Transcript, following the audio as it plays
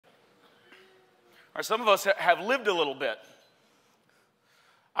right, some of us have lived a little bit.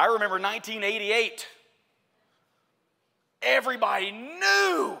 I remember 1988. Everybody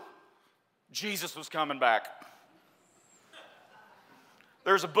knew Jesus was coming back.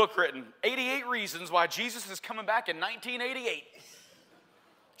 There's a book written, 88 Reasons Why Jesus is Coming Back in 1988.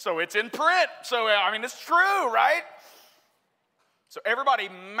 So it's in print. So, I mean, it's true, right? So everybody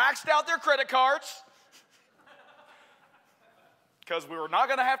maxed out their credit cards because we were not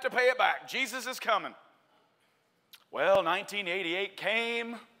going to have to pay it back. Jesus is coming. Well, 1988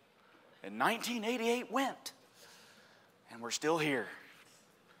 came and 1988 went. And we're still here.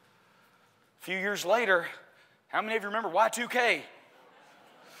 A few years later, how many of you remember Y2K?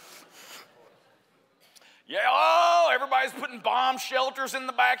 Yeah, oh, everybody's putting bomb shelters in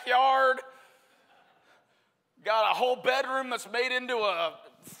the backyard. Got a whole bedroom that's made into a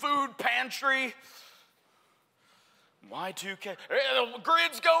food pantry. Y2K. The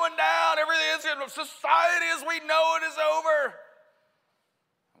grid's going down. Everything is, society as we know it is over.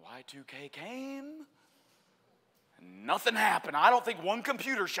 Y2K came. And nothing happened. I don't think one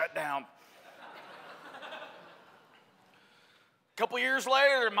computer shut down. A couple years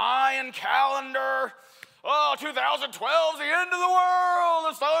later, the Mayan calendar. Oh, 2012 is the end of the world.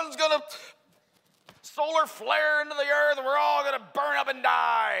 The sun's going to solar flare into the earth and we're all going to burn up and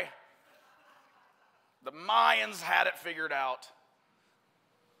die. The Mayans had it figured out.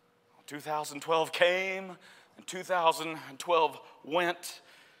 2012 came and 2012 went.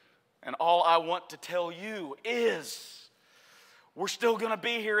 And all I want to tell you is we're still going to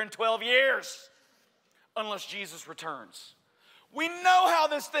be here in 12 years unless Jesus returns. We know how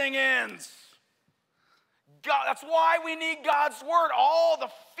this thing ends. God, that's why we need God's word. All the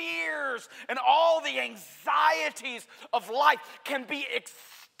fears and all the anxieties of life can be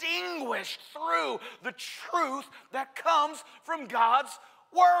extinguished through the truth that comes from God's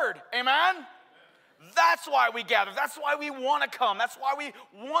word. Amen? That's why we gather. That's why we want to come. That's why we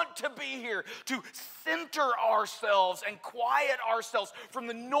want to be here, to center ourselves and quiet ourselves from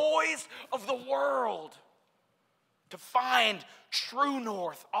the noise of the world, to find true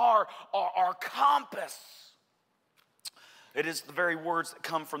north, our compass. It is the very words that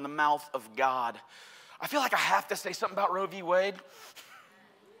come from the mouth of God. I feel like I have to say something about Roe v. Wade.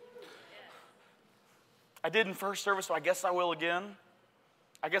 I did in first service, so I guess I will again.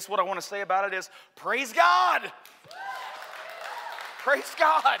 I guess what I want to say about it is, praise God. Praise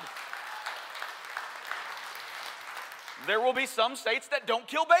God. There will be some states that don't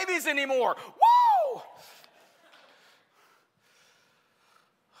kill babies anymore. Woo!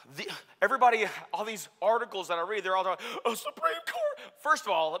 Everybody, all these articles that I read, they're all talking, oh, Supreme Court. First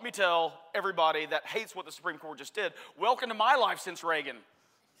of all, let me tell everybody that hates what the Supreme Court just did, welcome to my life since Reagan.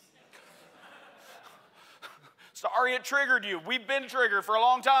 Sorry it triggered you. We've been triggered for a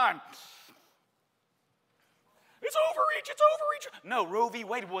long time. It's overreach, it's overreach. No, Roe v.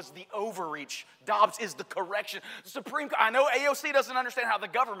 Wade was the overreach. Dobbs is the correction. The Supreme Court, I know AOC doesn't understand how the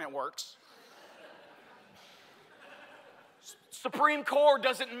government works. Supreme Court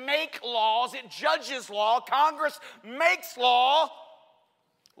doesn't make laws, it judges law. Congress makes law.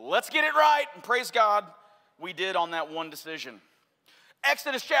 Let's get it right, and praise God, we did on that one decision.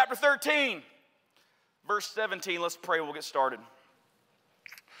 Exodus chapter 13. Verse 17, let's pray, we'll get started.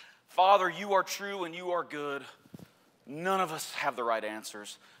 Father, you are true and you are good. None of us have the right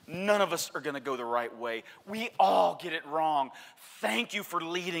answers. None of us are going to go the right way. We all get it wrong. Thank you for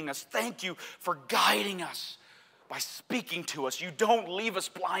leading us. Thank you for guiding us by speaking to us. You don't leave us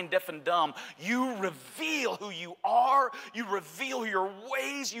blind, deaf, and dumb. You reveal who you are. You reveal your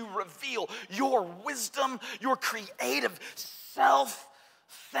ways. You reveal your wisdom, your creative self.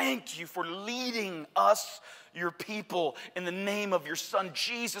 Thank you for leading us, your people, in the name of your Son,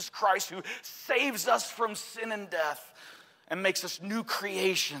 Jesus Christ, who saves us from sin and death and makes us new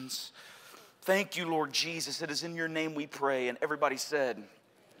creations. Thank you, Lord Jesus. It is in your name we pray. And everybody said,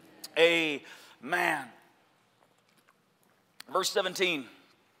 amen. Verse 17.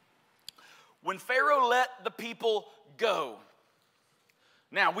 When Pharaoh let the people go.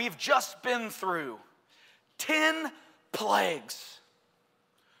 Now, we've just been through 10 plagues.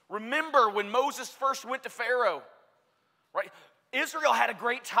 Remember when Moses first went to Pharaoh, right? Israel had a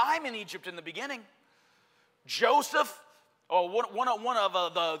great time in Egypt in the beginning. Joseph, one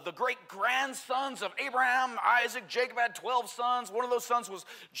of the great grandsons of Abraham, Isaac, Jacob had 12 sons. One of those sons was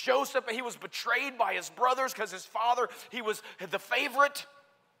Joseph. He was betrayed by his brothers because his father, he was the favorite.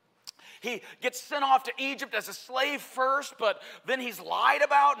 He gets sent off to Egypt as a slave first, but then he's lied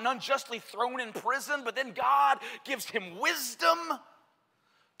about and unjustly thrown in prison. But then God gives him wisdom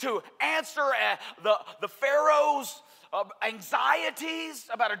to answer the Pharaoh's anxieties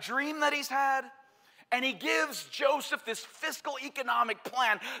about a dream that he's had. And he gives Joseph this fiscal economic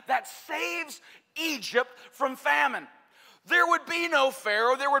plan that saves Egypt from famine. There would be no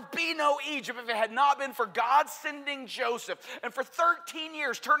Pharaoh, there would be no Egypt if it had not been for God sending Joseph. And for 13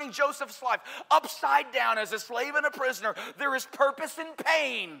 years, turning Joseph's life upside down as a slave and a prisoner, there is purpose in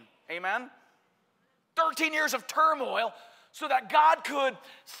pain. Amen? 13 years of turmoil so that God could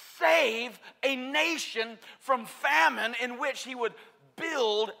save a nation from famine in which he would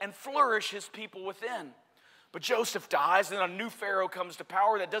build and flourish his people within. But Joseph dies, and then a new Pharaoh comes to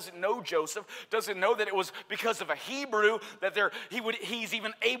power that doesn't know Joseph, doesn't know that it was because of a Hebrew that he's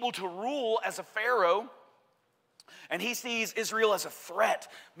even able to rule as a Pharaoh. And he sees Israel as a threat.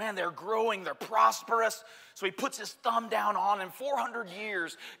 Man, they're growing, they're prosperous. So he puts his thumb down on, and 400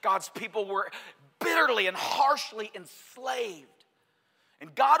 years, God's people were bitterly and harshly enslaved.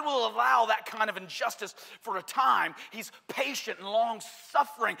 And God will allow that kind of injustice for a time. He's patient and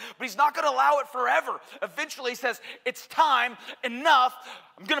long-suffering, but he's not going to allow it forever. Eventually he says, it's time, enough.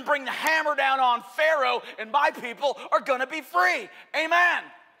 I'm going to bring the hammer down on Pharaoh, and my people are going to be free. Amen.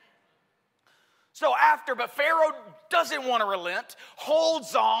 But Pharaoh doesn't want to relent,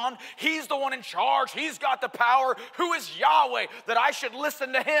 holds on. He's the one in charge. He's got the power. Who is Yahweh that I should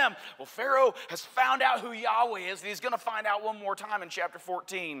listen to him? Well, Pharaoh has found out who Yahweh is, and he's going to find out one more time in chapter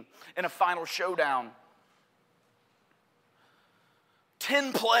 14 in a final showdown.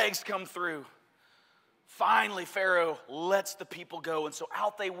 10 plagues come through. Finally, Pharaoh lets the people go, and so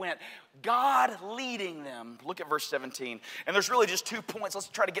out they went, God leading them. Look at verse 17. And there's really just 2 points. Let's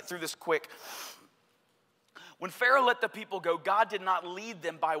try to get through this quick. When Pharaoh let the people go, God did not lead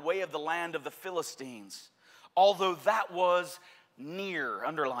them by way of the land of the Philistines, although that was near.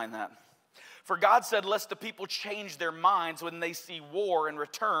 Underline that. For God said, lest the people change their minds when they see war and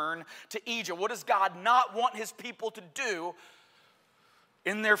return to Egypt. What does God not want his people to do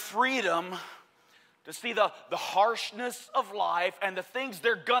in their freedom? To see the harshness of life and the things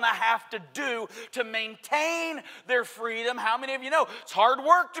they're going to have to do to maintain their freedom. How many of you know it's hard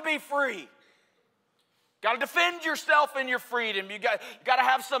work to be free? Got to defend yourself in your freedom. You got to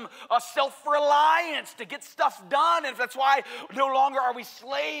have some self-reliance to get stuff done. And that's why no longer are we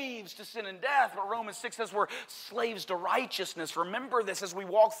slaves to sin and death. But Romans 6 says we're slaves to righteousness. Remember this as we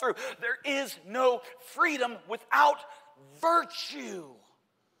walk through. There is no freedom without virtue.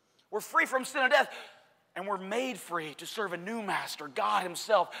 We're free from sin and death. And we're made free to serve a new master, God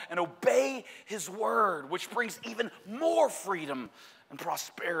himself, and obey his word, which brings even more freedom and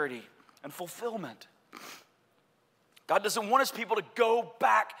prosperity and fulfillment. God doesn't want his people to go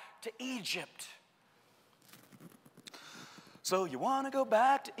back to Egypt. So you want to go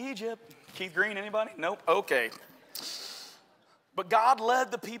back to Egypt? Keith Green, anybody? Nope. Okay. But God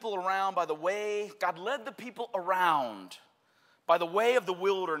led the people around by the way of the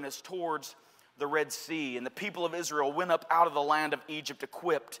wilderness towards the Red Sea. And the people of Israel went up out of the land of Egypt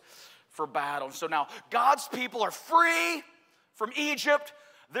equipped for battle. So now God's people are free from Egypt.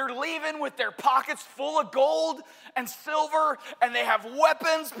 They're leaving with their pockets full of gold and silver, and they have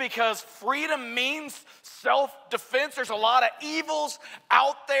weapons because freedom means self-defense. There's a lot of evils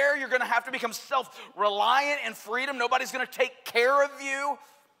out there. You're going to have to become self-reliant in freedom. Nobody's going to take care of you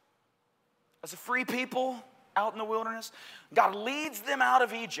as a free people out in the wilderness. God leads them out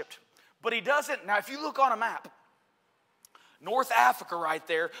of Egypt, but he doesn't. Now, if you look on a map, North Africa right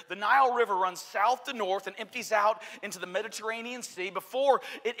there, the Nile River runs south to north and empties out into the Mediterranean Sea. Before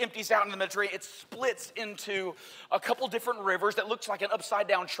it empties out into the Mediterranean, it splits into a couple different rivers that looks like an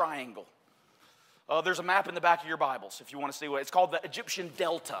upside-down triangle. There's a map in the back of your Bibles if you want to see what it's called, the Egyptian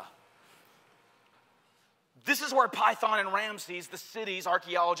Delta. This is where Python and Ramses, the cities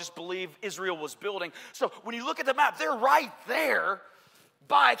archaeologists believe Israel was building. So when you look at the map, they're right there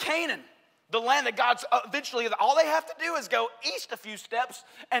by Canaan. The land that God's eventually, all they have to do is go east a few steps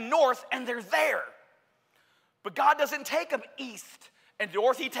and north, and they're there. But God doesn't take them east and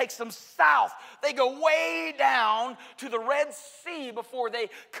north. He takes them south. They go way down to the Red Sea before they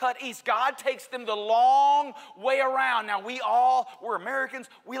cut east. God takes them the long way around. Now, we're Americans.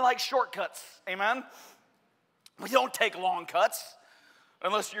 We like shortcuts. Amen? We don't take long cuts.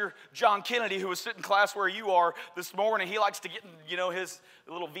 Unless you're John Kennedy, who was sitting in class where you are this morning. He likes to get in, his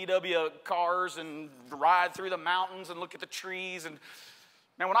little VW cars and ride through the mountains and look at the trees. And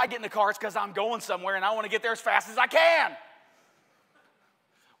man, when I get in the car, it's because I'm going somewhere and I want to get there as fast as I can.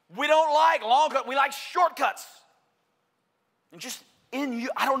 We don't like long cuts. We like shortcuts. And just in you,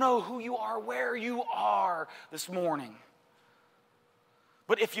 I don't know who you are, where you are this morning.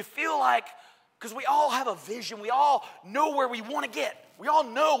 But if you feel like Because we all have a vision. We all know where we want to get. We all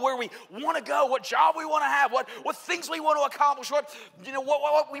know where we want to go, what job we want to have, what things we want to accomplish, what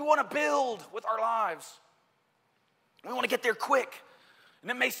we want to build with our lives. We want to get there quick.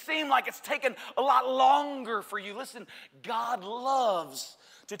 And it may seem like it's taken a lot longer for you. Listen, God loves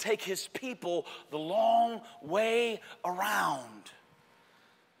to take his people the long way around.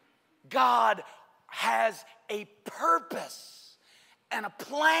 God has a purpose and a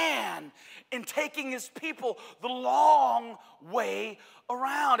plan in taking his people the long way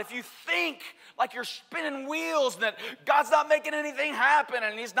around. If you think like you're spinning wheels and that God's not making anything happen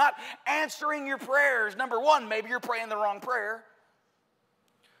and he's not answering your prayers, number one, maybe you're praying the wrong prayer.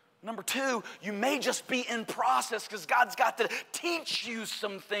 Number two, you may just be in process because God's got to teach you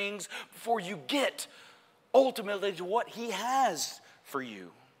some things before you get ultimately to what he has for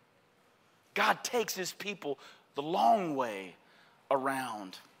you. God takes his people the long way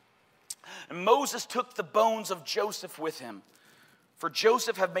around. And Moses took the bones of Joseph with him. For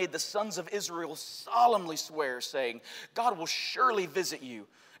Joseph had made the sons of Israel solemnly swear, saying, God will surely visit you,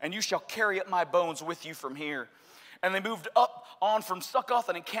 and you shall carry up my bones with you from here. And they moved up on from Succoth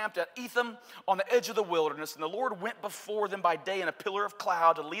and encamped at Etham on the edge of the wilderness. And the Lord went before them by day in a pillar of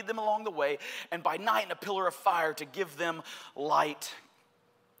cloud to lead them along the way, and by night in a pillar of fire to give them light.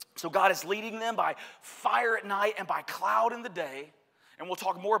 So God is leading them by fire at night and by cloud in the day. And we'll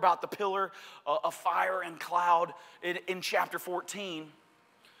talk more about the pillar of fire and cloud in chapter 14.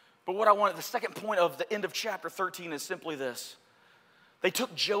 But what I wanted, the second point of the end of chapter 13 is simply this. They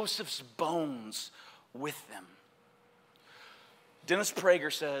took Joseph's bones with them. Dennis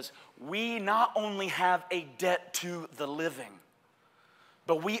Prager says, we not only have a debt to the living,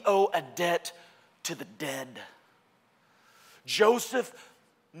 but we owe a debt to the dead. Joseph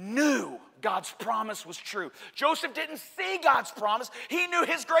knew God's promise was true. Joseph didn't see God's promise. He knew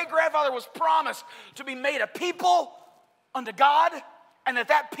his great-grandfather was promised to be made a people unto God, and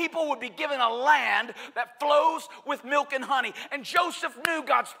that people would be given a land that flows with milk and honey. And Joseph knew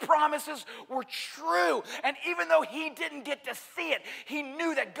God's promises were true. And even though he didn't get to see it, he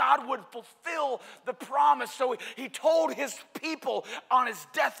knew that God would fulfill the promise. So he told his people on his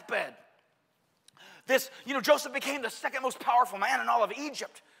deathbed. Joseph became the second most powerful man in all of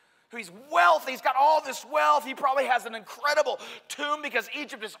Egypt. He's wealthy. He's got all this wealth. He probably has an incredible tomb because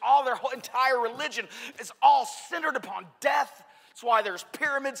Egypt is all their whole entire religion is all centered upon death. That's why there's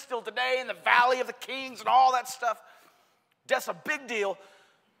pyramids still today in the Valley of the Kings and all that stuff. Death's a big deal.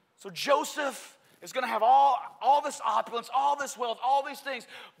 So Joseph is going to have all this opulence, all this wealth, all these things.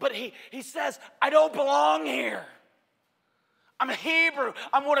 But he says, I don't belong here. I'm a Hebrew.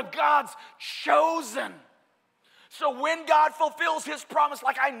 I'm one of God's chosen. So when God fulfills his promise,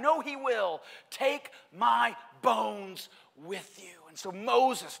 like I know he will, take my bones with you. And so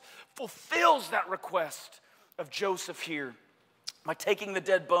Moses fulfills that request of Joseph here by taking the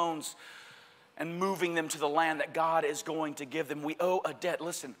dead bones and moving them to the land that God is going to give them. We owe a debt.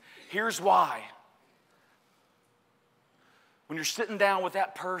 Listen, here's why. When you're sitting down with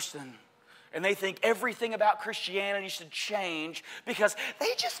that person and they think everything about Christianity should change because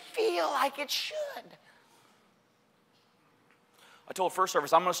they just feel like it should. I told first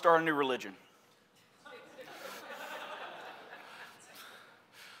service, I'm going to start a new religion.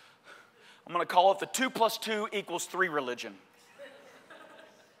 I'm going to call it the 2 + 2 = 3 religion.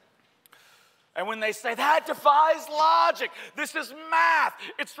 And when they say, that defies logic, this is math,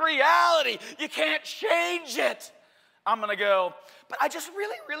 it's reality, you can't change it, I'm going to go, but I just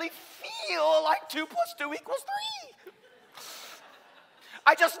really, really feel like 2 + 2 = 3.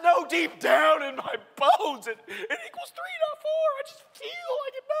 I just know deep down in my bones it equals 3, not 4. I just feel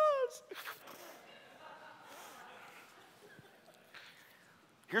like it does.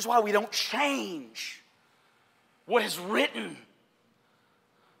 Here's why we don't change what is written.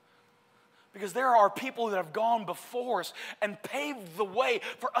 Because there are people that have gone before us and paved the way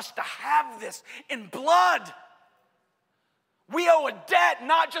for us to have this in blood. We owe a debt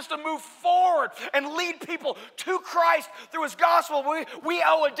not just to move forward and lead people to Christ through his gospel. We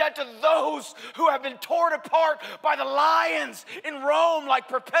owe a debt to those who have been torn apart by the lions in Rome like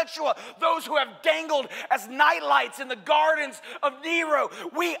Perpetua, those who have dangled as nightlights in the gardens of Nero.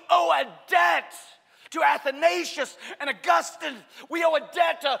 We owe a debt to Athanasius and Augustine. We owe a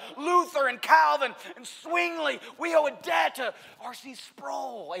debt to Luther and Calvin and Zwingli. We owe a debt to R.C.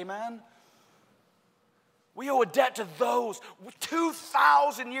 Sproul. Amen? We owe a debt to those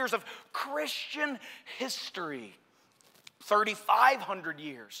 2,000 years of Christian history, 3,500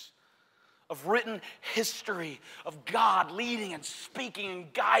 years of written history of God leading and speaking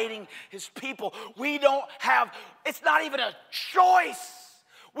and guiding his people. We don't have, it's not even a choice.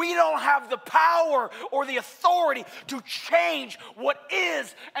 We don't have the power or the authority to change what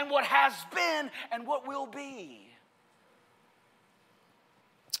is and what has been and what will be.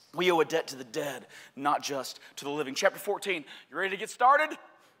 We owe a debt to the dead, not just to the living. Chapter 14, you ready to get started?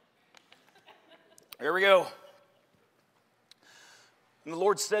 Here we go. And the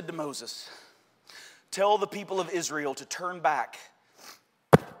Lord said to Moses, tell the people of Israel to turn back,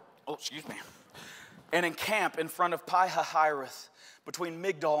 and encamp in front of Pi-hahiroth, between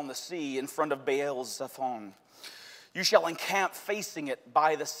Migdol and the sea, in front of Baal-zephon. You shall encamp facing it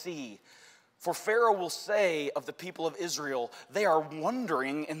by the sea. For Pharaoh will say of the people of Israel, they are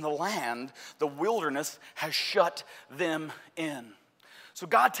wandering in the land, the wilderness has shut them in. So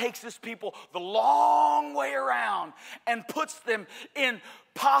God takes this people the long way around and puts them in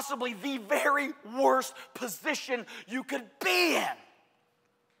possibly the very worst position you could be in.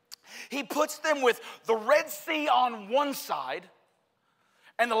 He puts them with the Red Sea on one side,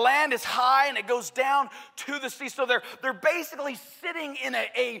 and the land is high and it goes down to the sea. So they're basically sitting in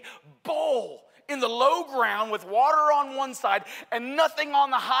a bowl in the low ground with water on one side and nothing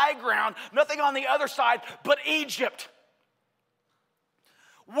on the high ground, nothing on the other side but Egypt.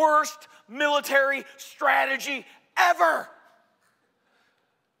 Worst military strategy ever.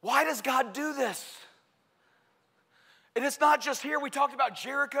 Why does God do this? And it's not just here. We talked about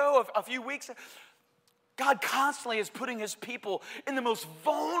Jericho a few weeks ago. God constantly is putting his people in the most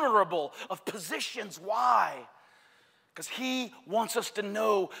vulnerable of positions. Why? Because he wants us to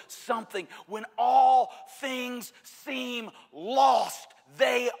know something. When all things seem lost,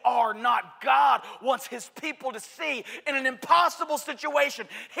 they are not. God wants his people to see in an impossible situation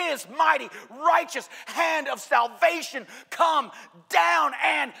his mighty, righteous hand of salvation come down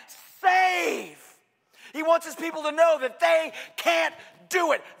and save. He wants his people to know that they can't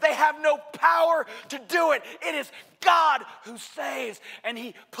do it. They have no power to do it. It is God who saves. And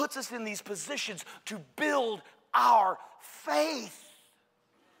he puts us in these positions to build our faith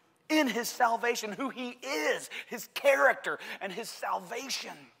in his salvation, who he is, his character, and his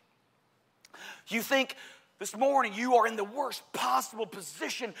salvation. You think this morning you are in the worst possible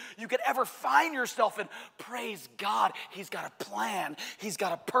position you could ever find yourself in. Praise God. He's got a plan. He's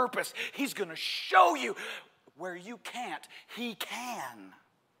got a purpose. He's going to show you where you can't. He can.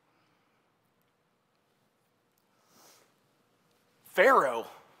 Pharaoh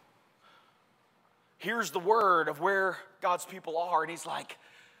hears the word of where God's people are, and he's like,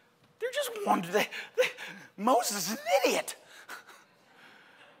 they're just wondering. Moses is an idiot.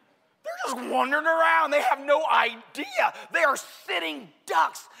 They're just wandering around. They have no idea. They are sitting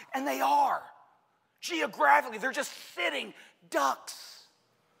ducks, and they are. Geographically, they're just sitting ducks.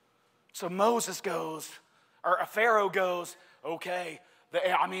 So Pharaoh goes, okay,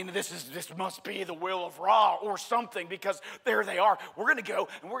 this must be the will of Ra or something, because there they are. We're going to go,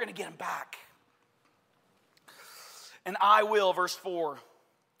 and we're going to get them back. And I will, verse 4,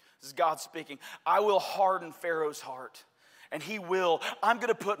 this is God speaking, I will harden Pharaoh's heart. And I'm going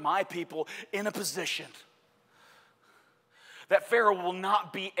to put my people in a position that Pharaoh will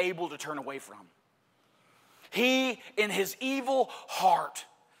not be able to turn away from. He, in his evil heart,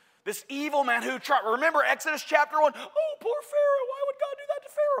 this evil man who tried, remember Exodus chapter 1, oh, poor Pharaoh, why would God do that to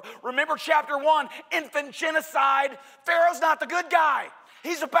Pharaoh? Remember chapter 1, infant genocide. Pharaoh's not the good guy.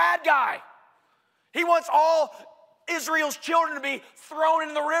 He's a bad guy. He wants all Israel's children to be thrown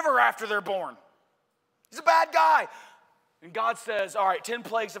in the river after they're born. He's a bad guy. And God says, all right, 10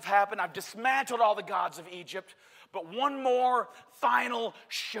 plagues have happened. I've dismantled all the gods of Egypt. But one more final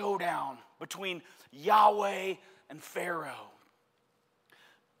showdown between Yahweh and Pharaoh.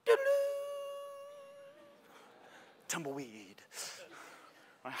 Tumbleweed.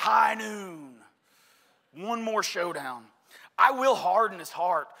 High noon. One more showdown. I will harden his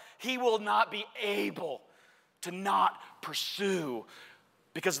heart. He will not be able to not pursue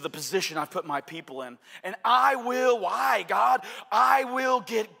because of the position I've put my people in. And why, God? I will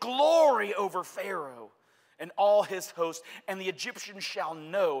get glory over Pharaoh and all his host, and the Egyptians shall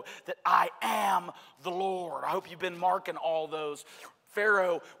know that I am the Lord. I hope you've been marking all those.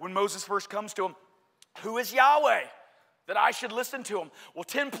 Pharaoh, when Moses first comes to him, who is Yahweh that I should listen to him? Well,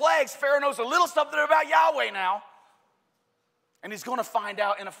 10 plagues, Pharaoh knows a little something about Yahweh now. And he's going to find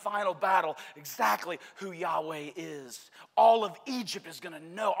out in a final battle exactly who Yahweh is. All of Egypt is going to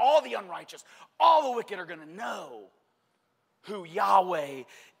know. All the unrighteous, all the wicked are going to know who Yahweh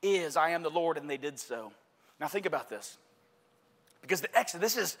is. I am the Lord, and they did so. Now think about this. Because the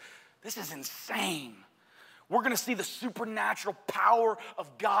Exodus, this is insane. We're going to see the supernatural power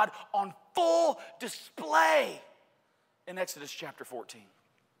of God on full display in Exodus chapter 14.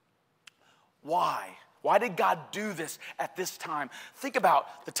 Why? Why did God do this at this time? Think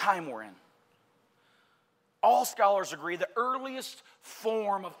about the time we're in. All scholars agree the earliest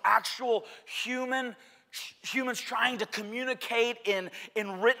form of actual humans trying to communicate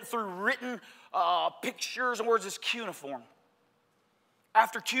through written pictures and words is cuneiform.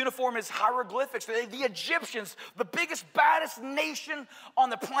 After cuneiform is hieroglyphics. The Egyptians, the biggest, baddest nation on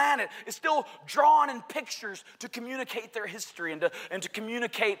the planet, is still drawn in pictures to communicate their history and to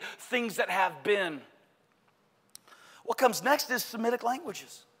communicate things that have been. What comes next is Semitic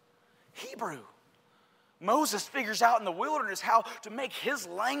languages. Hebrew. Moses figures out in the wilderness how to make his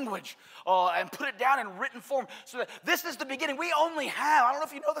language and put it down in written form. So that this is the beginning. We only have, I don't know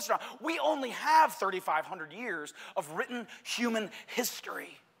if you know this or not, we only have 3,500 years of written human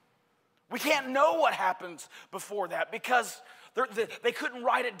history. We can't know what happens before that because they couldn't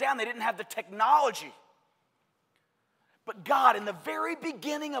write it down. They didn't have the technology. But God, in the very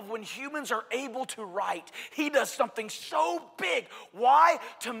beginning of when humans are able to write, he does something so big. Why?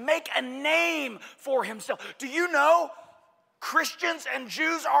 To make a name for himself. Do you know Christians and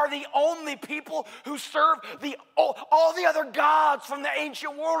Jews are the only people who serve all the other gods from the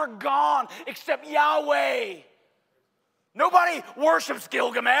ancient world are gone except Yahweh. Nobody worships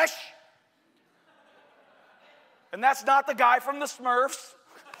Gilgamesh. And that's not the guy from the Smurfs.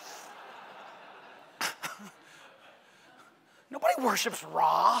 Nobody worships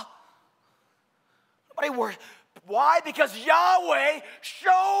Ra. Why? Because Yahweh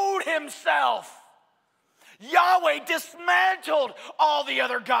showed himself. Yahweh dismantled all the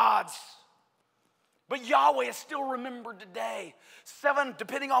other gods. But Yahweh is still remembered today.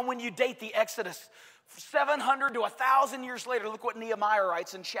 Depending on when you date the Exodus, 700 to 1,000 years later, look what Nehemiah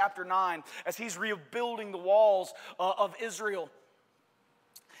writes in chapter 9 as he's rebuilding the walls of Israel.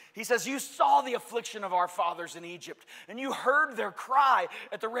 He says, you saw the affliction of our fathers in Egypt, and you heard their cry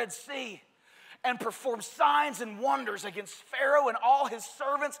at the Red Sea, and performed signs and wonders against Pharaoh and all his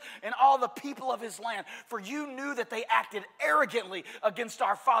servants and all the people of his land. For you knew that they acted arrogantly against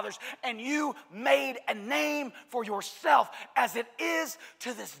our fathers, and you made a name for yourself as it is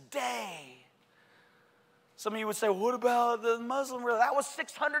to this day. Some of you would say, what about the Muslim religion? That was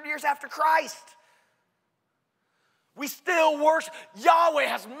 600 years after Christ. We still worship. Yahweh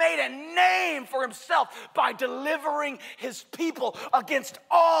has made a name for himself by delivering his people against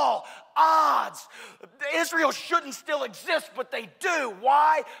all odds. Israel shouldn't still exist, but they do.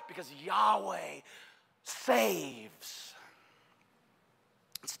 Why? Because Yahweh saves.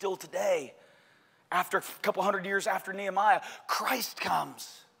 Still today, after a couple hundred years after Nehemiah, Christ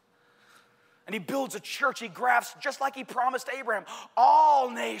comes. And he builds a church. He grafts, just like he promised Abraham, all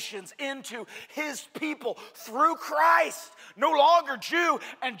nations into his people through Christ. No longer Jew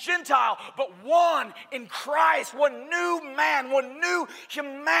and Gentile, but one in Christ, one new man, one new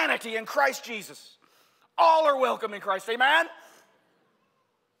humanity in Christ Jesus. All are welcome in Christ. Amen?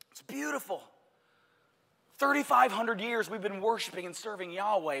 It's beautiful. 3,500 years we've been worshiping and serving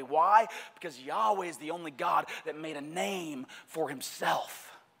Yahweh. Why? Because Yahweh is the only God that made a name for himself.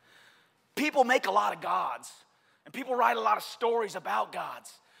 People make a lot of gods, and people write a lot of stories about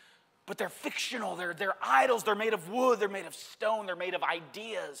gods, but they're fictional. They're idols. They're made of wood. They're made of stone. They're made of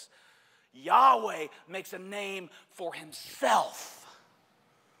ideas. Yahweh makes a name for himself.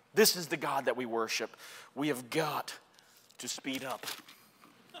 This is the God that we worship. We have got to speed up.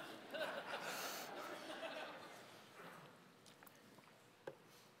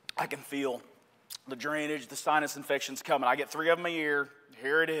 I can feel the drainage, the sinus infections coming. I get 3 of them a year.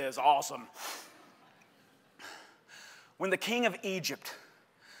 Here it is. Awesome. When the king of Egypt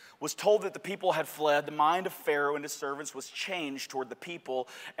was told that the people had fled, the mind of Pharaoh and his servants was changed toward the people,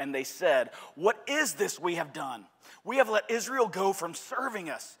 and they said, what is this we have done? We have let Israel go from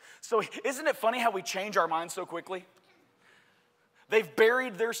serving us. So isn't it funny how we change our minds so quickly? They've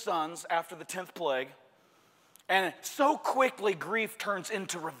buried their sons after the 10th plague. And so quickly grief turns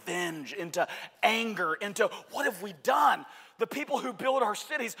into revenge, into anger, into what have we done? The people who build our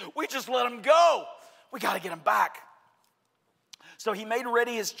cities, we just let them go. We got to get them back. So he made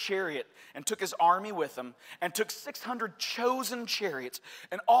ready his chariot and took his army with him and took 600 chosen chariots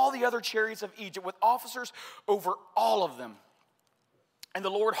and all the other chariots of Egypt with officers over all of them. And the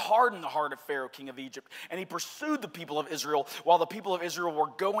Lord hardened the heart of Pharaoh, king of Egypt, and he pursued the people of Israel while the people of Israel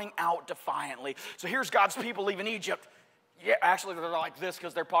were going out defiantly. So here's God's people leaving Egypt. Yeah, actually, they're like this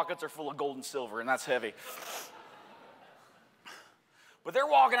because their pockets are full of gold and silver, and that's heavy. But they're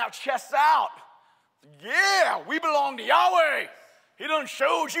walking out chests out. Yeah, we belong to Yahweh. He done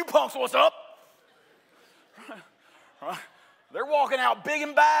showed you punks what's up. They're walking out big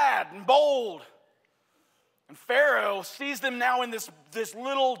and bad and bold. And Pharaoh sees them now in this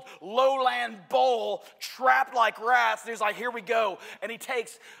little lowland bowl, trapped like rats. And he's like, here we go. And he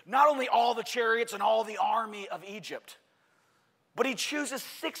takes not only all the chariots and all the army of Egypt, but he chooses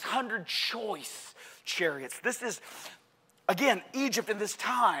 600 choice chariots. This is, again, Egypt in this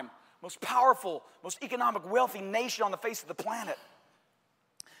time, most powerful, most economic, wealthy nation on the face of the planet.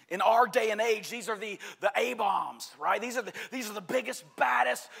 In our day and age, these are the A-bombs, right? These are the biggest,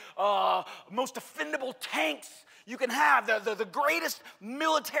 baddest, most defendable tanks you can have. The greatest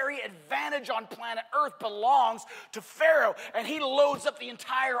military advantage on planet Earth belongs to Pharaoh, and he loads up the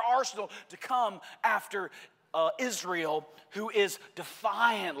entire arsenal to come after Israel, who is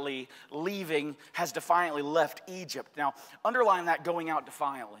defiantly has defiantly left Egypt. Now, underline that, going out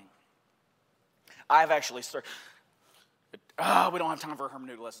defiantly. I've actually we don't have time for a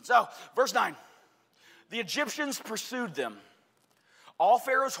hermeneutic lesson. So, verse 9. The Egyptians pursued them, all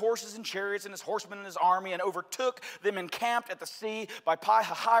Pharaoh's horses and chariots and his horsemen and his army, and overtook them encamped at the sea by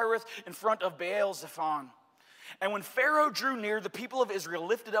Pi-hahiroth in front of Baal-zephon. And when Pharaoh drew near, the people of Israel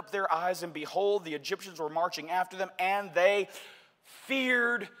lifted up their eyes, and behold, the Egyptians were marching after them, and they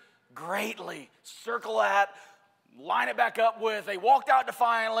feared greatly. Circle that. Line it back up with, they walked out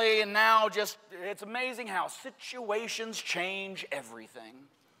defiantly, and now it's amazing how situations change everything.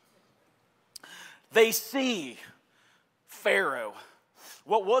 They see Pharaoh,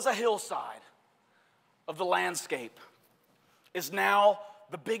 what was a hillside of the landscape, is now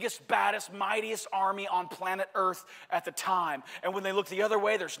the biggest, baddest, mightiest army on planet Earth at the time. And when they look the other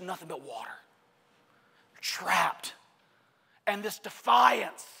way, there's nothing but water. Trapped. And this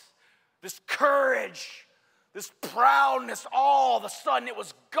defiance, this courage, this proudness, all of a sudden it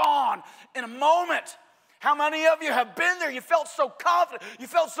was gone in a moment. How many of you have been there? You felt so confident. You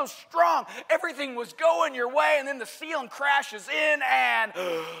felt so strong. Everything was going your way, and then the ceiling crashes in, and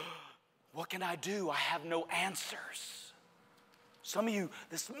what can I do? I have no answers. Some of you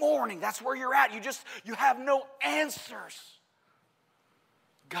this morning, that's where you're at. You have no answers.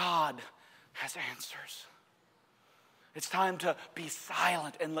 God has answers. It's time to be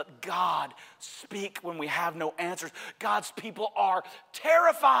silent and let God speak when we have no answers. God's people are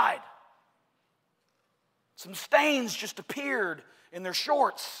terrified. Some stains just appeared in their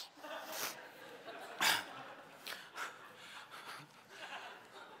shorts.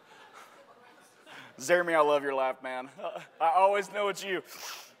 Jeremy, I love your laugh, man. I always know it's you.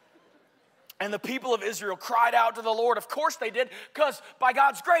 And the people of Israel cried out to the Lord. Of course they did, because by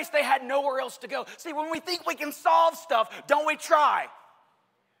God's grace, they had nowhere else to go. See, when we think we can solve stuff, don't we try?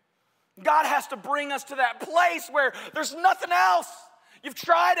 God has to bring us to that place where there's nothing else. You've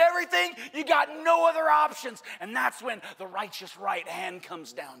tried everything, you got no other options. And that's when the righteous right hand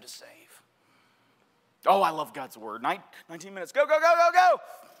comes down to save. Oh, I love God's word. 19 minutes. Go, go, go, go, go.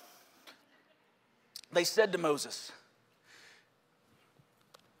 They said to Moses,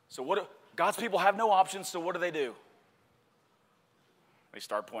 so God's people have no options, so what do? They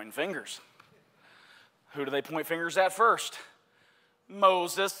start pointing fingers. Who do they point fingers at first?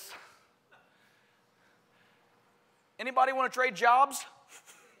 Moses. Anybody want to trade jobs?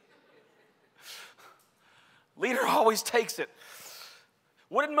 Leader always takes it.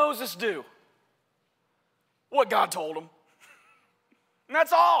 What did Moses do? What God told him. And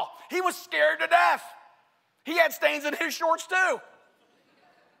that's all. He was scared to death. He had stains in his shorts too.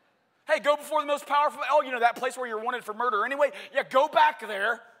 Hey, go before the most powerful. Oh, you know that place where you're wanted for murder anyway? Yeah, go back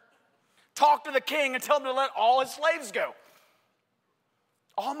there. Talk to the king and tell him to let all his slaves go.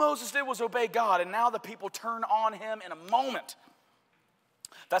 All Moses did was obey God, and now the people turn on him in a moment.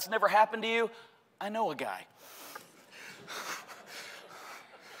 That's never happened to you? I know a guy.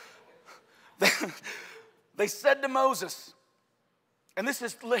 They said to Moses, and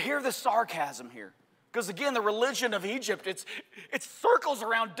hear the sarcasm here. Because again, the religion of Egypt, it circles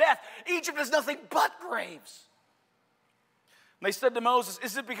around death. Egypt is nothing but graves. And they said to Moses,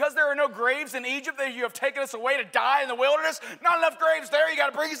 is it because there are no graves in Egypt that you have taken us away to die in the wilderness? Not enough graves there, you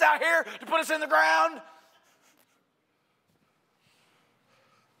got to bring us out here to put us in the ground?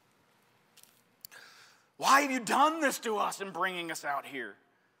 Why have you done this to us in bringing us out here?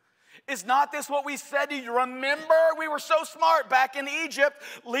 Is not this what we said to you? Remember, we were so smart back in Egypt.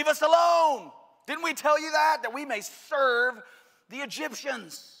 Leave us alone. Didn't we tell you that? That we may serve the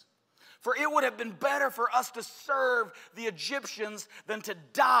Egyptians. For it would have been better for us to serve the Egyptians than to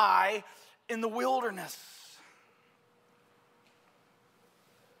die in the wilderness.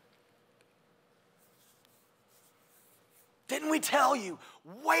 Didn't we tell you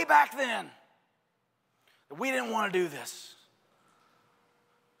way back then that we didn't want to do this?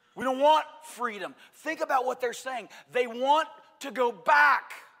 We don't want freedom. Think about what they're saying. They want to go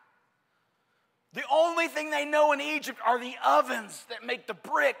back The only thing they know in Egypt are the ovens that make the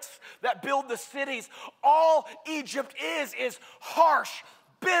bricks, that build the cities. All Egypt is harsh,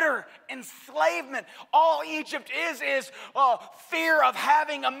 bitter enslavement. All Egypt is fear of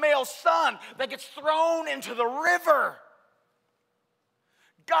having a male son that gets thrown into the river.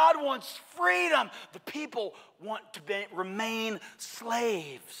 God wants freedom. The people want to remain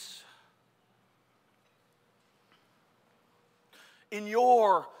slaves. In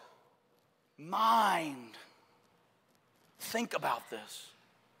your mind, think about this.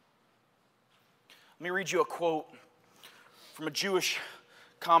 Let me read you a quote from a Jewish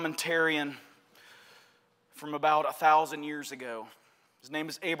commentarian from about 1,000 years ago. His name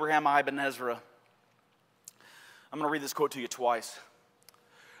is Abraham Ibn Ezra. I'm going to read this quote to you twice.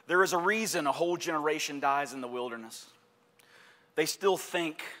 There is a reason a whole generation dies in the wilderness. They still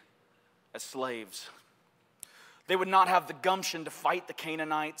think as slaves. They would not have the gumption to fight the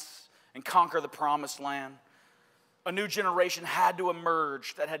Canaanites and conquer the promised land. A new generation had to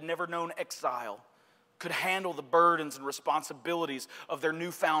emerge that had never known exile, could handle the burdens and responsibilities of their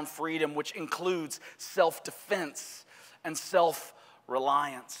newfound freedom, which includes self-defense and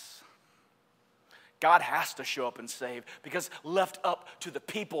self-reliance. God has to show up and save, because left up to the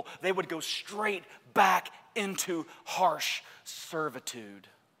people, they would go straight back into harsh servitude.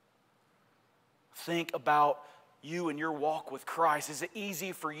 Think about you and your walk with Christ. Is it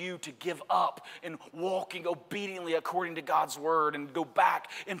easy for you to give up in walking obediently according to God's word and go back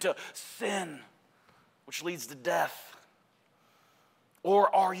into sin, which leads to death? Or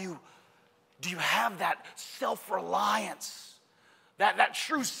do you have that self-reliance, that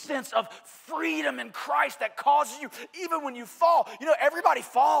true sense of freedom in Christ that causes you, even when you fall? You know, everybody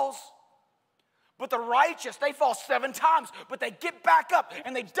falls. But the righteous, they fall 7 times, but they get back up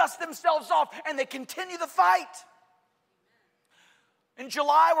and they dust themselves off and they continue the fight. In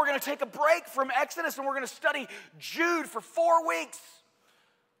July, we're going to take a break from Exodus and we're going to study Jude for 4 weeks.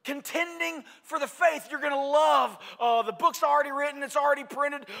 Contending for the faith. You're going to love the book's already written. It's already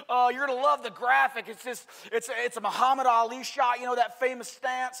printed. You're going to love the graphic. It's a Muhammad Ali shot, you know, that famous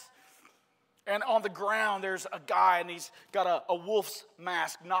stance. And on the ground, there's a guy, and he's got a wolf's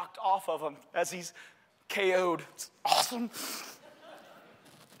mask knocked off of him as he's KO'd. It's awesome.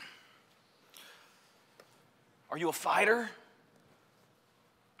 Are you a fighter?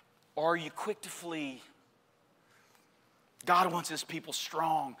 Or are you quick to flee? God wants his people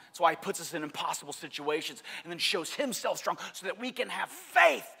strong. That's why he puts us in impossible situations and then shows himself strong so that we can have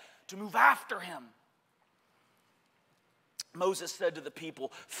faith to move after him. Moses said to the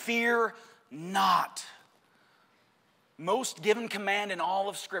people, "Fear not." Most given command in all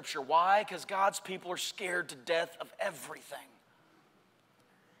of Scripture. Why? Because God's people are scared to death of everything.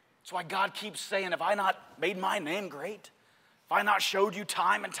 That's why God keeps saying, have I not made my name great? Have I not showed you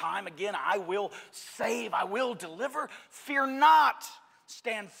time and time again? I will save, I will deliver. Fear not.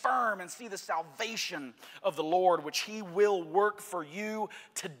 Stand firm and see the salvation of the Lord, which he will work for you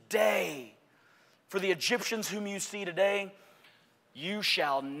today. For the Egyptians whom you see today, you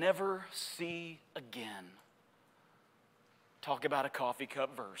shall never see again. Talk about a coffee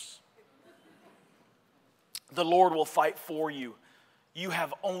cup verse. The Lord will fight for you. You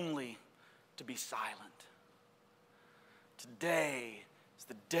have only to be silent. Today is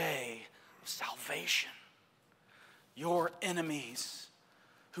the day of salvation. Your enemies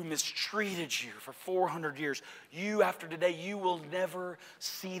who mistreated you for 400 years, you after today, you will never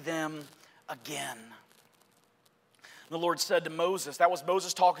see them again. The Lord said to Moses, that was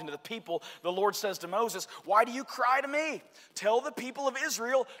Moses talking to the people. The Lord says to Moses, why do you cry to me? Tell the people of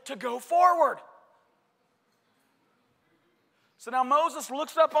Israel to go forward. So now Moses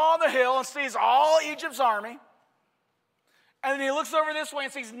looks up on the hill and sees all Egypt's army. And then he looks over this way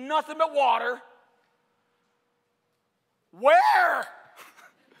and sees nothing but water. Where?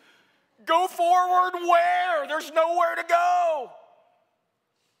 Go forward where? There's nowhere to go.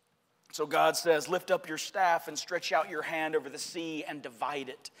 So God says, lift up your staff and stretch out your hand over the sea and divide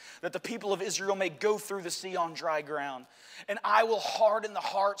it, that the people of Israel may go through the sea on dry ground. And I will harden the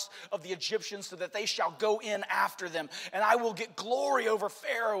hearts of the Egyptians so that they shall go in after them. And I will get glory over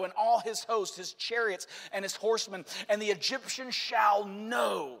Pharaoh and all his hosts, his chariots and his horsemen. And the Egyptians shall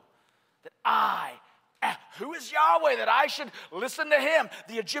know that who is Yahweh, that I should listen to him?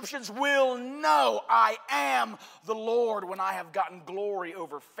 The Egyptians will know I am the Lord when I have gotten glory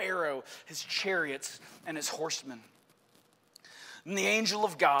over Pharaoh, his chariots, and his horsemen. And the angel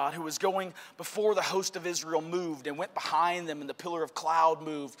of God, who was going before the host of Israel, moved and went behind them, and the pillar of cloud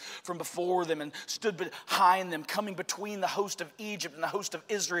moved from before them and stood behind them, coming between the host of Egypt and the host of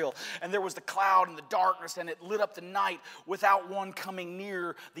Israel. And there was the cloud and the darkness, and it lit up the night without one coming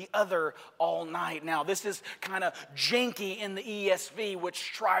near the other all night. Now, this is kind of janky in the ESV,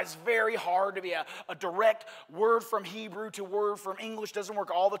 which tries very hard to be a direct word from Hebrew to word from English. Doesn't work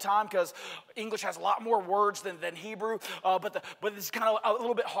all the time because English has a lot more words than Hebrew, but it's kind of a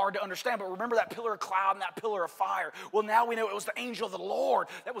little bit hard to understand. But remember that pillar of cloud and that pillar of fire. Well, now we know it was the angel of the Lord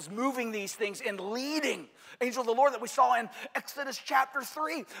that was moving these things and leading. Angel of the Lord that we saw in Exodus chapter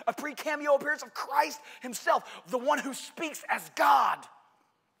 3, a pre-cameo appearance of Christ himself, the one who speaks as God.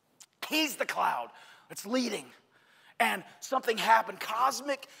 He's the cloud that's leading. And something happened.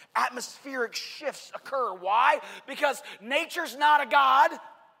 Cosmic atmospheric shifts occur. Why? Because nature's not a God.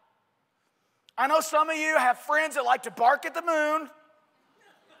 I know some of you have friends that like to bark at the moon.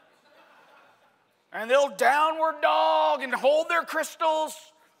 And they'll downward dog and hold their crystals.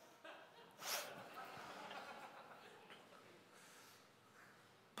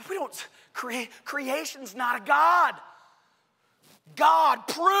 But we don't, creation's not a God. God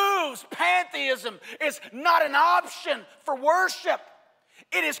proves pantheism is not an option for worship.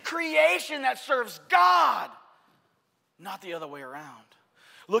 It is creation that serves God, not the other way around.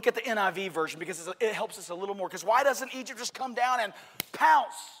 Look at the NIV version because it helps us a little more. Because why doesn't Egypt just come down and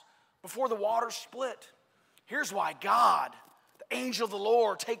pounce before the waters split? Here's why. God, the angel of the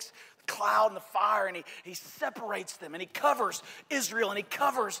Lord, takes the cloud and the fire and he separates them and he covers Israel and he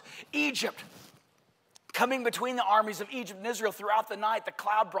covers Egypt. Coming between the armies of Egypt and Israel throughout the night, the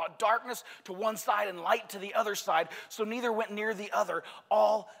cloud brought darkness to one side and light to the other side, so neither went near the other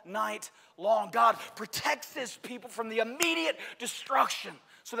all night long. God protects his people from the immediate destruction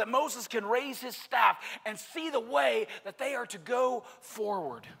so that Moses can raise his staff and see the way that they are to go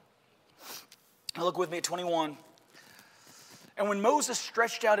forward. Now look with me at 21. And when Moses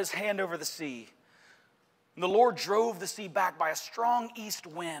stretched out his hand over the sea, the Lord drove the sea back by a strong east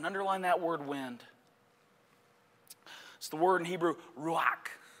wind. Underline that word wind. It's the word in Hebrew,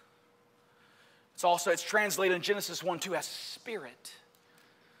 ruach. It's translated in Genesis 1:2 as spirit.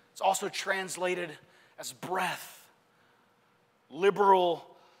 It's also translated as breath. Liberal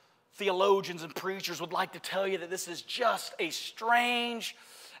theologians and preachers would like to tell you that this is just a strange,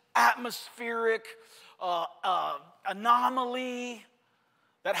 atmospheric anomaly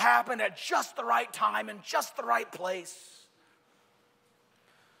that happened at just the right time in just the right place.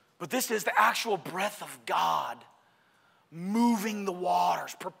 But this is the actual breath of God moving the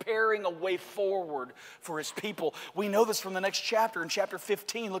waters, preparing a way forward for his people. We know this from the next chapter. In chapter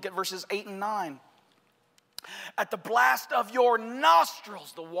 15, look at verses 8 and 9. At the blast of your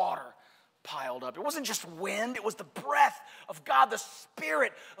nostrils, the water piled up. It wasn't just wind, it was the breath of God, the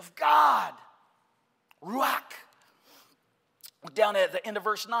Spirit of God. Ruach. Look down at the end of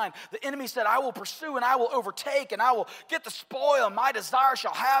verse 9. The enemy said, I will pursue and I will overtake and I will get the spoil. And my desire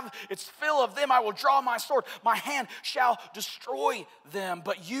shall have its fill of them. I will draw my sword. My hand shall destroy them.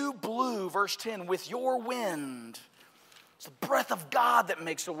 But you blew, verse 10, with your wind. It's the breath of God that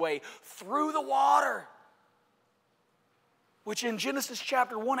makes a way through the water. Which in Genesis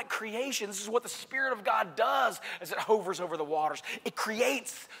chapter 1 at creation, this is what the Spirit of God does as it hovers over the waters. It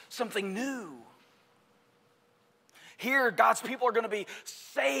creates something new. Here, God's people are going to be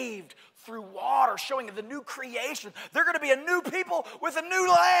saved through water, showing the new creation. They're going to be a new people with a new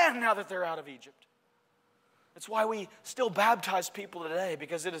land now that they're out of Egypt. That's why we still baptize people today,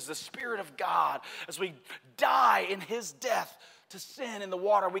 because it is the Spirit of God. As we die in his death to sin in the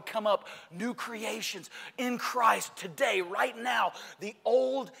water, we come up new creations in Christ today, right now. The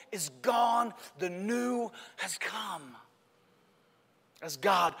old is gone, the new has come. As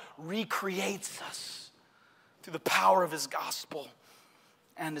God recreates us through the power of his gospel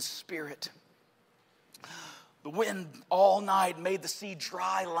and his Spirit. The wind all night made the sea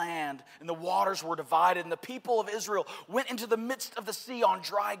dry land, and the waters were divided, and the people of Israel went into the midst of the sea on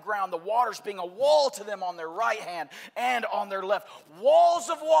dry ground, the waters being a wall to them on their right hand and on their left. Walls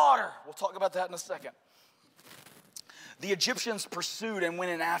of water. We'll talk about that in a second. The Egyptians pursued and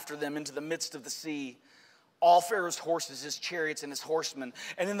went in after them into the midst of the sea. All Pharaoh's horses, his chariots, and his horsemen.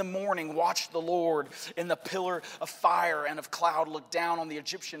 And in the morning watched the Lord in the pillar of fire and of cloud look down on the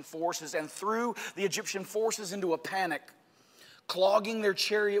Egyptian forces and threw the Egyptian forces into a panic, clogging their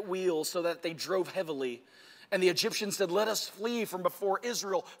chariot wheels so that they drove heavily. And the Egyptians said, let us flee from before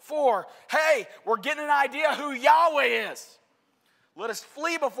Israel. For, hey, we're getting an idea who Yahweh is. Let us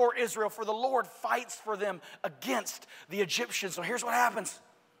flee before Israel, for the Lord fights for them against the Egyptians. So here's what happens.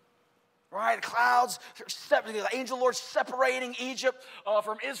 right? The clouds, the angel of the Lord separating Egypt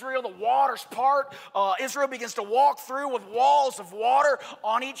from Israel. The waters part. Israel begins to walk through with walls of water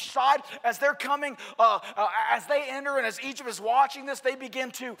on each side. As they're coming, as they enter and as Egypt is watching this, they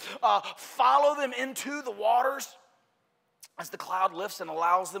begin to follow them into the waters as the cloud lifts and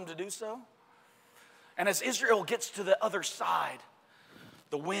allows them to do so. And as Israel gets to the other side,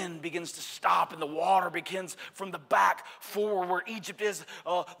 the wind begins to stop and the water begins from the back forward where Egypt is.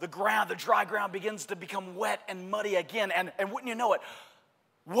 The dry ground begins to become wet and muddy again. And wouldn't you know it,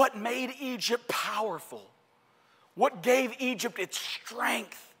 what made Egypt powerful? What gave Egypt its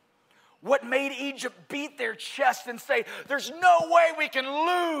strength? What made Egypt beat their chest and say, there's no way we can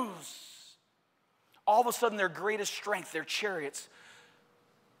lose? All of a sudden their greatest strength, their chariots,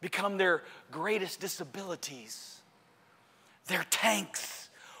 become their greatest disabilities. Their tanks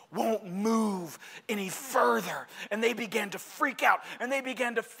won't move any further. And they began to freak out and they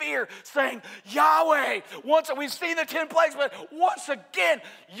began to fear, saying, Yahweh, we've seen the 10 plagues, but once again,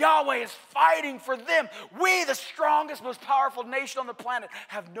 Yahweh is fighting for them. We, the strongest, most powerful nation on the planet,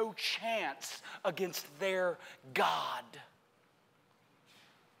 have no chance against their God.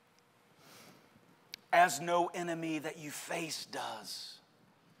 As no enemy that you face does.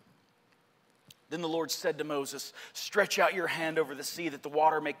 Then the Lord said to Moses, stretch out your hand over the sea that the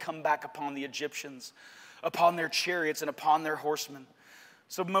water may come back upon the Egyptians, upon their chariots and upon their horsemen.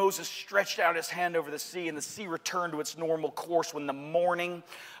 So Moses stretched out his hand over the sea, and the sea returned to its normal course when the morning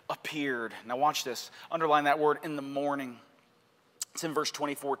appeared. Now watch this. Underline that word, in the morning. It's in verse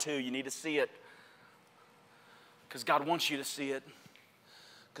 24 too. You need to see it because God wants you to see it,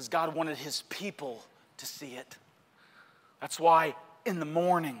 because God wanted his people to see it. That's why in the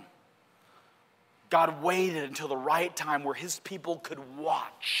morning, God waited until the right time where his people could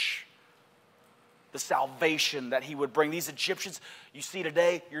watch the salvation that he would bring. These Egyptians, you see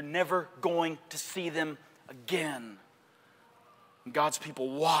today, you're never going to see them again. And God's people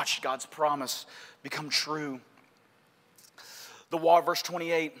watched God's promise become true. Verse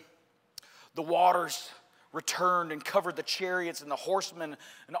 28, the waters returned and covered the chariots and the horsemen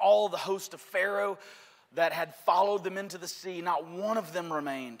and all the host of Pharaoh that had followed them into the sea. Not one of them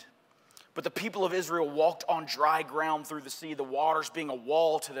remained. But the people of Israel walked on dry ground through the sea, the waters being a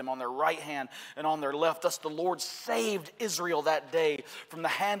wall to them on their right hand and on their left. Thus the Lord saved Israel that day from the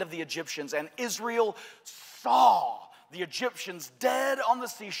hand of the Egyptians. And Israel saw the Egyptians dead on the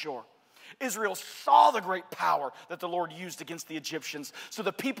seashore. Israel saw the great power that the Lord used against the Egyptians. So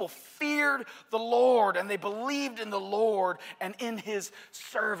the people feared the Lord, and they believed in the Lord and in his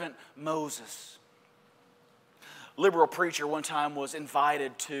servant Moses. A liberal preacher one time was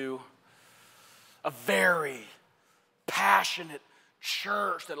invited to a very passionate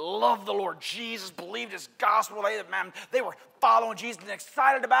church that loved the Lord Jesus, believed his gospel. They were following Jesus and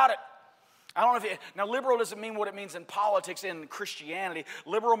excited about it. I don't know if now liberal doesn't mean what it means in politics in Christianity.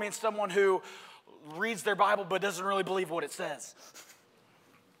 Liberal means someone who reads their Bible but doesn't really believe what it says.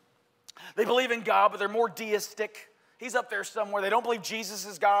 They believe in God, but they're more deistic. He's up there somewhere. They don't believe Jesus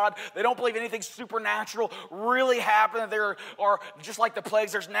is God. They don't believe anything supernatural really happened. There are, just like the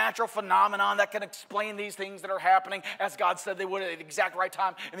plagues, there's natural phenomenon that can explain these things that are happening as God said they would at the exact right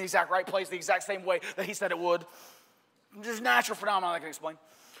time, in the exact right place, the exact same way that he said it would. There's natural phenomenon that can explain.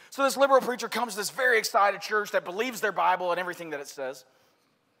 So this liberal preacher comes to this very excited church that believes their Bible and everything that it says.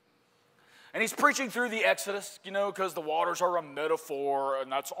 And he's preaching through the Exodus, because the waters are a metaphor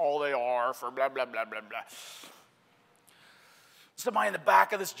and that's all they are for blah, blah, blah, blah, blah. Somebody in the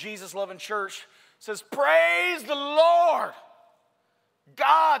back of this Jesus-loving church says, praise the Lord.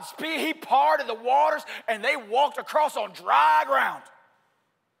 He parted the waters and they walked across on dry ground.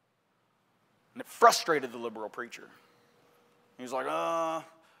 And it frustrated the liberal preacher. He's like,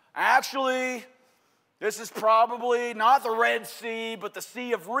 actually, this is probably not the Red Sea, but the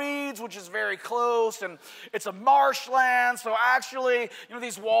Sea of Reeds, which is very close, and it's a marshland. So actually,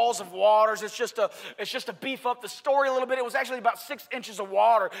 these walls of waters, it's just to beef up the story a little bit. It was actually about 6 inches of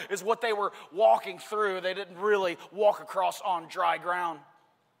water is what they were walking through. They didn't really walk across on dry ground.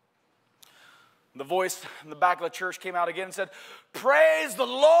 The voice in the back of the church came out again and said, praise the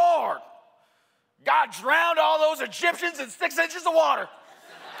Lord. God drowned all those Egyptians in 6 inches of water.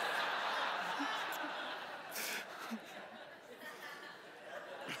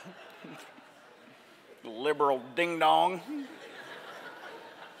 Liberal ding-dong.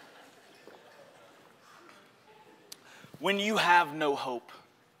 When you have no hope,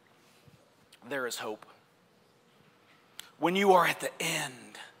 there is hope. When you are at the end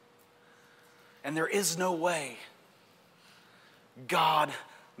and there is no way, God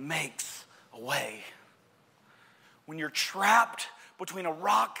makes a way. When you're trapped between a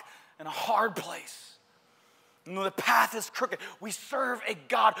rock in a hard place. And the path is crooked. We serve a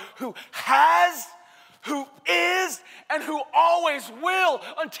God who has, who is, and who always will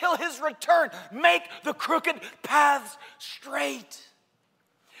until his return make the crooked paths straight.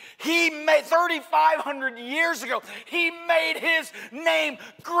 He made 3,500 years ago, he made his name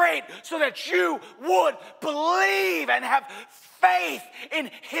great so that you would believe and have faith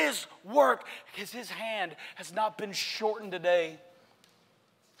in his work, because his hand has not been shortened today.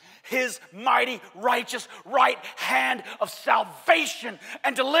 His mighty, righteous right hand of salvation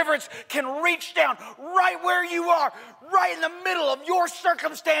and deliverance can reach down right where you are, right in the middle of your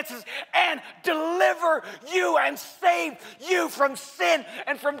circumstances, and deliver you and save you from sin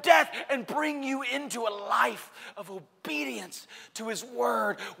and from death and bring you into a life of obedience to his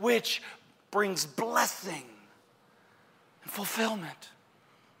word, which brings blessing and fulfillment.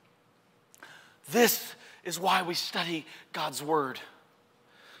 This is why we study God's word.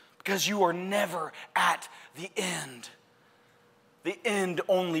 Because you are never at the end. The end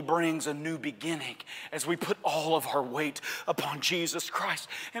only brings a new beginning as we put all of our weight upon Jesus Christ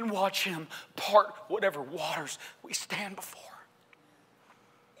and watch him part whatever waters we stand before.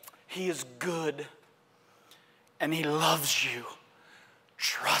 He is good and he loves you.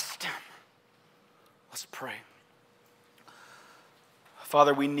 Trust him. Let's pray.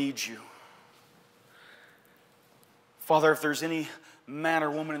 Father, we need you. Father, if there's any man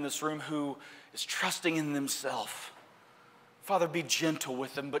or woman in this room who is trusting in themselves, Father, be gentle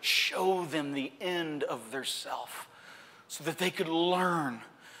with them, but show them the end of their self so that they could learn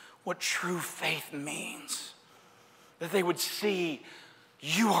what true faith means. That they would see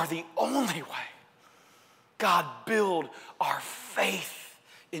you are the only way. God, build our faith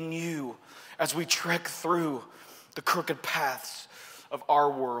in you as we trek through the crooked paths of our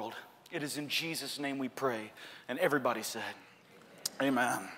world. It is in Jesus' name we pray. And everybody said, amen.